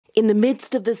In the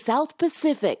midst of the South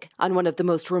Pacific, on one of the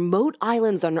most remote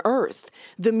islands on Earth,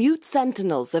 the mute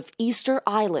sentinels of Easter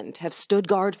Island have stood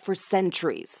guard for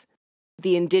centuries.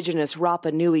 The indigenous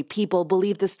Rapa Nui people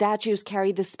believe the statues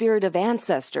carry the spirit of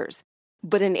ancestors.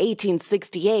 But in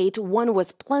 1868, one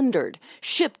was plundered,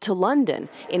 shipped to London,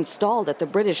 installed at the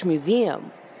British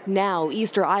Museum. Now,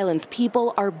 Easter Island's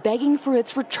people are begging for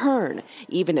its return,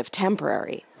 even if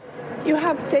temporary. You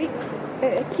have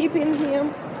keeping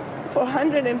him for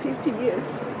 150 years.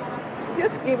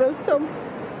 Just give us some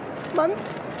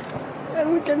months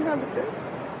and we can have it.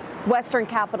 Western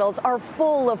capitals are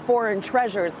full of foreign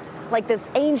treasures, like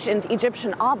this ancient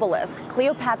Egyptian obelisk,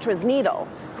 Cleopatra's Needle,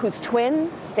 whose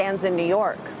twin stands in New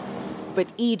York. But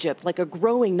Egypt, like a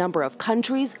growing number of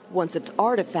countries, wants its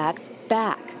artifacts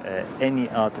back. Any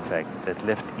artifact that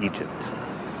left Egypt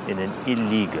in an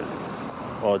illegal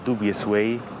or dubious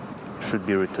way should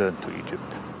be returned to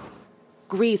Egypt.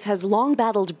 Greece has long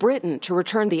battled Britain to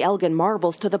return the Elgin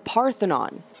marbles to the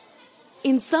Parthenon.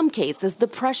 In some cases, the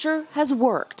pressure has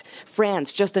worked.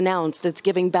 France just announced it's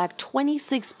giving back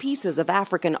 26 pieces of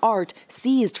African art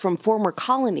seized from former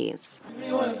colonies.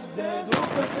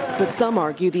 But some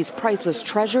argue these priceless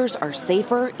treasures are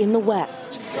safer in the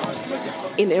West.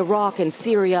 In Iraq and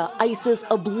Syria, ISIS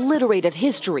obliterated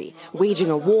history, waging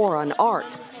a war on art,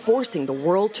 forcing the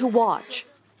world to watch.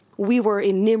 We were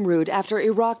in Nimrud after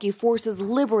Iraqi forces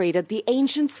liberated the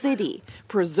ancient city,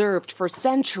 preserved for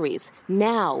centuries,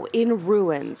 now in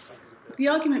ruins. The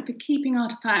argument for keeping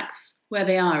artifacts where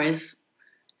they are is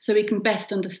so we can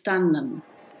best understand them.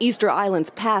 Easter Island's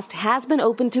past has been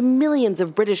open to millions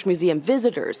of British Museum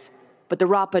visitors, but the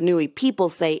Rapa Nui people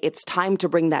say it's time to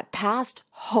bring that past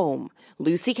home.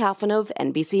 Lucy Kafanov,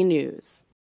 NBC News.